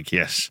 Very big,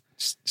 yes.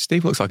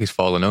 Steve looks like he's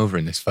fallen over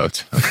in this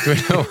photo. He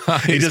looks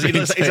like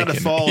he's had a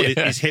fall.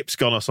 Yeah. His hip's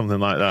gone or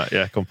something like that.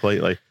 Yeah,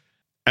 completely.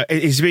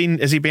 Has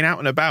he been out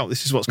and about?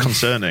 This is what's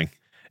concerning.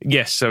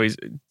 Yes, so he's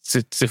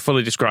to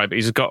fully describe it,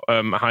 he's got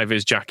a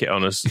high-vis jacket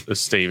on as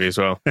Stevie as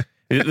well.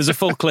 There's a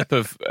full clip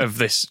of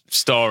this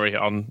story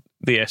on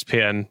the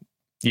ESPN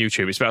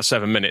YouTube. It's about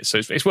 7 minutes, so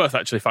it's worth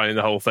actually finding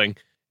the whole thing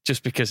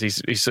just because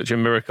he's such a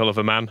miracle of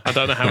a man. I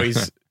don't know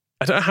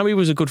how he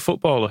was a good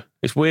footballer.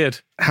 It's weird.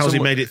 How's he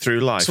made it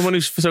through life? Someone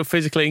who's so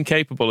physically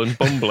incapable and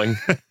bumbling.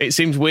 It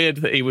seems weird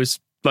that he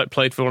was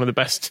played for one of the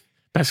best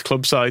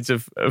club sides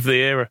of the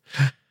era.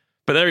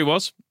 But there he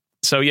was.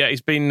 So yeah, he's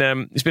been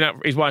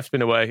out. His wife's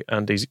been away,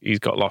 and he's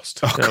got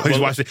lost. Oh God, his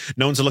wife's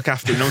no one to look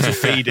after him, no one to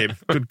feed him.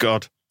 Good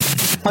God.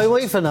 My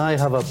wife and I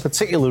have a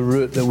particular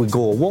route that we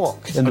go a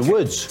walk in the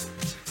woods,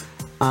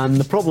 and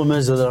the problem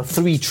is that there are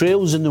 3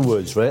 trails in the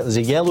woods. Right, there's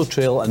a yellow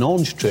trail, an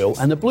orange trail,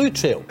 and a blue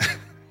trail.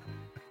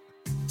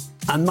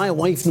 And my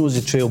wife knows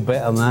the trail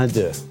better than I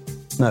do.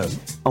 Now,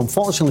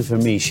 unfortunately for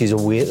me, she's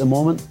away at the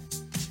moment,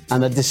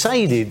 and I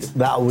decided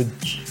that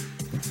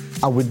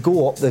I would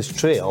go up this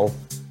trail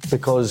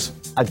because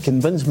I'd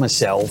convinced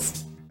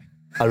myself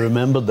I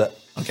remembered it.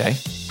 Okay.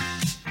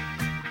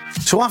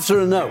 So after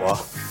an hour,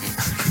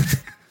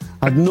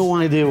 I had no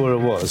idea where it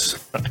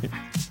was.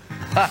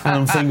 And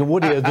I'm thinking,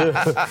 what do?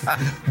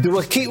 Do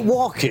I keep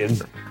walking,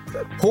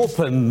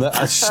 hoping that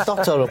I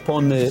stutter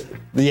upon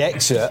the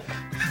exit,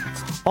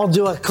 or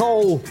do I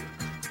call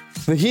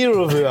the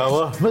hero of the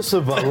hour,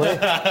 Mr. Burley?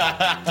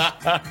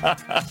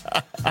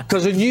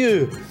 Because I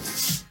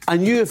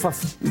knew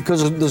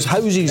because there's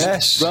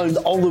houses round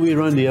all the way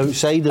around the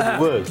outside of the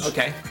woods.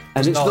 Okay.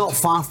 And it's not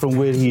far from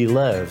where he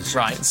lives.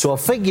 Right. So I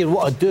figured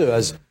what I'd do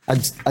is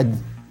I'd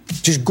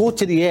just go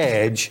to the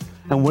edge,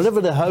 and wherever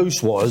the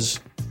house was,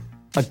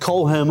 I'd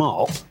call him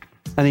up,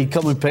 and he'd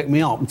come and pick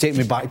me up and take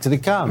me back to the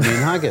car, me and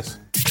Haggis.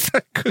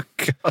 Good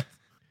God.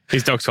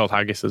 His dog's called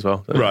Haggis as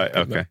well. Right,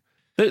 okay.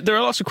 There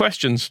are lots of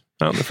questions,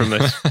 aren't there, from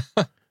this?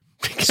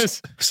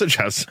 Because, such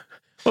as?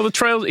 Well,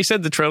 he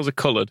said the trails are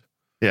coloured.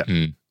 Yeah.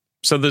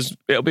 So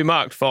it'll be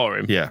marked for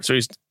him. Yeah. So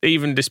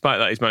even despite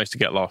that, he's managed to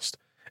get lost.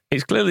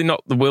 It's clearly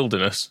not the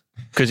wilderness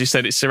because he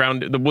said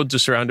the woods are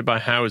surrounded by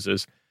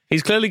houses.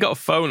 He's clearly got a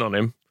phone on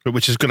him,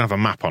 which is going to have a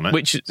map on it,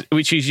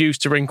 which he's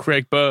used to ring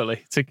Craig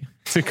Burley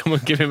to come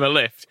and give him a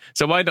lift.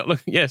 So why not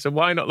look? Yeah. So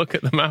why not look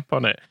at the map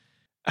on it?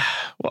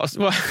 What?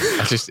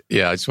 I just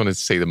wanted to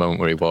see the moment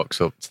where he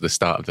walks up to the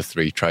start of the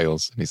 3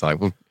 trails and he's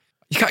like, well,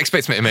 you can't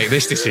expect me to make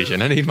this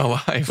decision. I need my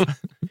wife.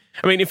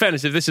 I mean, in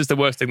fairness, if this is the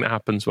worst thing that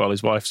happens while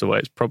his wife's away,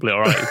 it's probably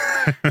all right.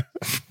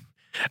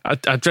 I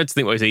dread to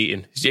think what he's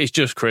eating. It's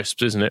just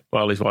crisps, isn't it,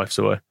 while his wife's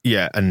away?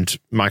 Yeah, and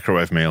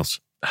microwave meals.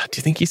 Do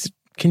you think he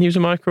can use a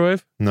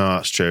microwave? No,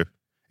 that's true.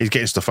 He's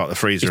getting stuff out of the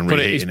freezer and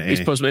reheating it.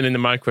 He's put something in the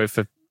microwave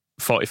for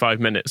 45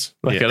 minutes,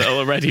 like a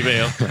little ready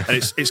meal.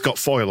 And it's got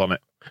foil on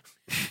it.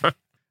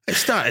 It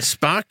started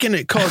sparking,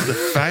 it caused a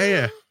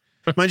fire.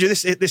 Mind you,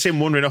 this him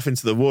wandering off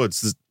into the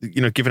woods,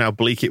 given how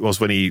bleak it was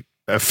when he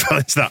fell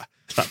into that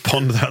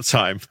pond that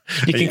time.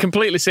 You can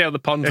completely see how the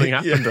pond thing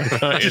happened.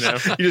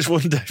 You just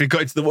wonder if he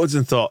got into the woods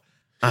and thought,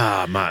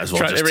 might as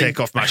well just take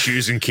off my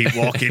shoes and keep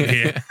walking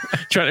here.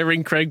 Trying to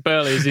ring Craig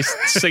Burley as he's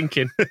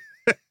sinking.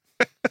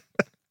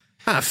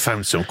 I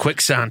found some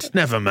quicksand.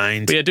 Never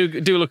mind. But yeah,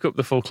 do look up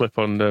the full clip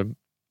on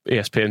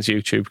ESPN's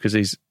YouTube because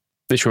it's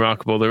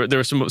remarkable. There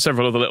are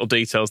several other little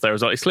details there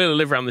as well. He's clearly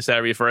lived around this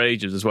area for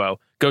ages as well.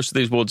 Goes to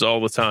these woods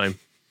all the time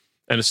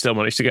and has still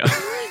managed to get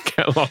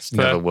lost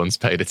there. Never once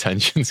paid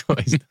attention to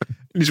what he's done.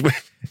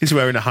 He's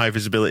wearing a high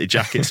visibility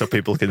jacket so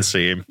people can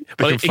see him.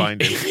 They can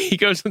find him. He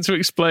goes on to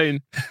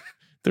explain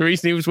the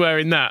reason he was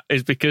wearing that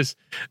is because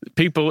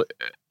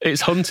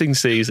it's hunting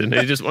season.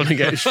 They just want to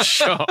get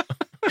shot.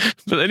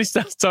 But then he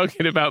starts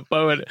talking about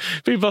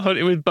people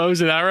hunting with bows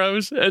and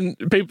arrows, and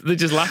they're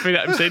just laughing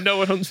at him, saying no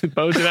one hunts with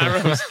bows and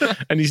arrows,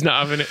 and he's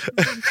not having it.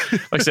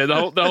 Like I said,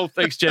 the whole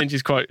exchange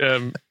is quite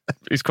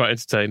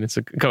entertaining.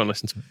 So go and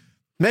listen to it.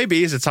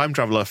 Maybe he's a time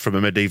traveller from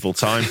a medieval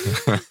time.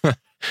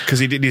 Because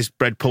he did his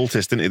bread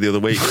poultice, didn't he, the other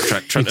week,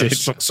 trying to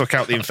suck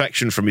out the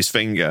infection from his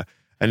finger,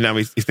 and now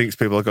he thinks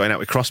people are going out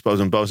with crossbows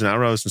and bows and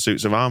arrows and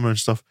suits of armour and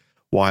stuff.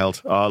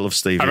 Wild. Oh, I love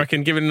Stevie. I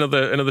reckon given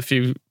another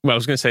few... Well, I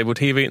was going to say, would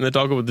he have eaten the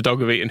dog or would the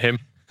dog have eaten him?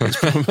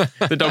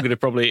 The dog would have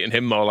probably eaten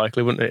him more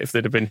likely, wouldn't it, if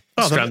they'd have been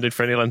stranded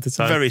for any length of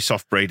time? Very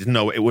soft breed.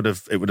 No, it would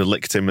have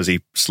licked him as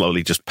he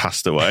slowly just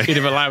passed away. He'd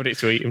have allowed it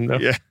to eat him, though.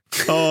 Yeah.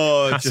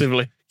 Oh,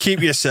 passively.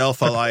 Keep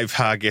yourself alive,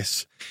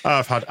 Haggis.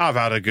 I've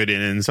had a good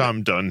innings.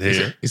 I'm done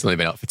here. He's only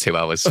been out for 2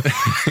 hours.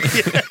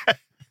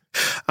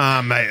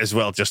 I might as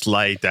well just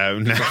lay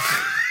down now.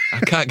 I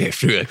can't get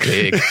through it,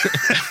 Craig.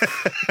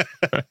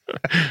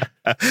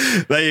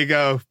 There you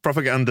go.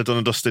 Propaganda done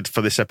and dusted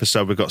for this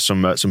episode. We've got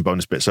some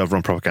bonus bits over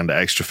on Propaganda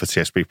Extra for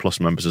TSB Plus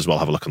members as well.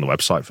 Have a look on the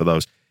website for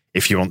those.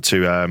 If you want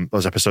to,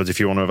 those episodes,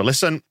 if you want to have a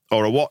listen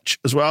or a watch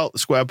as well,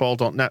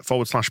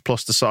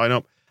 squareball.net/plus to sign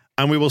up.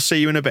 And we will see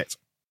you in a bit.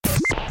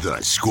 The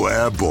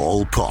Square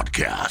Ball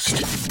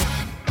Podcast.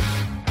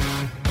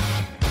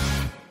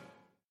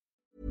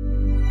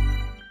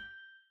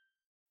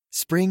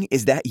 Spring,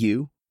 is that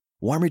you?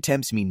 Warmer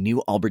temps mean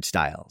new Allbirds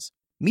styles.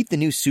 Meet the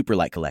new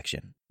Superlight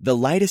collection, the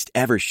lightest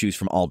ever shoes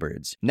from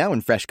Allbirds, now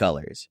in fresh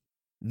colors.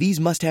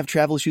 These must-have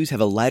travel shoes have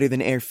a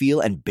lighter-than-air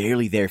feel and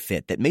barely there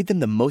fit that made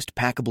them the most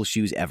packable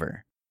shoes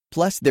ever.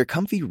 Plus, they're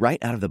comfy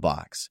right out of the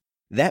box.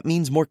 That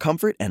means more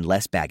comfort and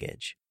less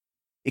baggage.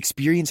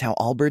 Experience how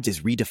Allbirds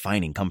is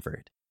redefining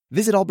comfort.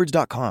 Visit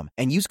allbirds.com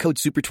and use code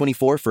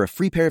SUPER24 for a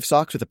free pair of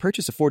socks with a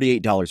purchase of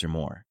 $48 or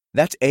more.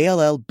 That's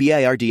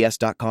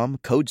ALLBIRDS.com,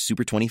 code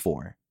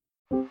SUPER24.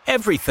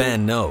 Every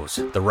fan knows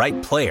the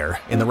right player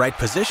in the right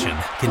position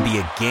can be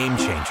a game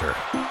changer.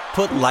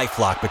 Put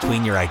LifeLock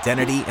between your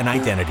identity and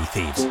identity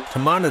thieves to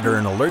monitor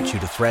and alert you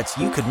to threats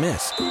you could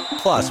miss.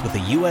 Plus, with a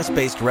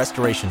U.S.-based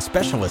restoration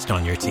specialist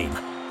on your team,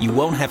 you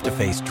won't have to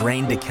face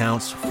drained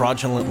accounts,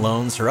 fraudulent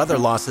loans, or other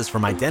losses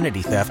from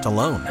identity theft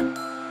alone.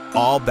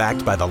 All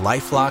backed by the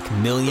LifeLock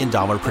 $1 Million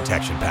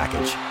Protection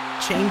Package.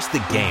 Change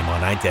the game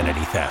on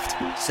identity theft.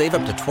 Save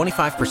up to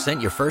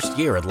 25% your first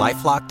year at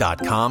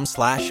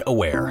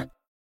LifeLock.com/aware.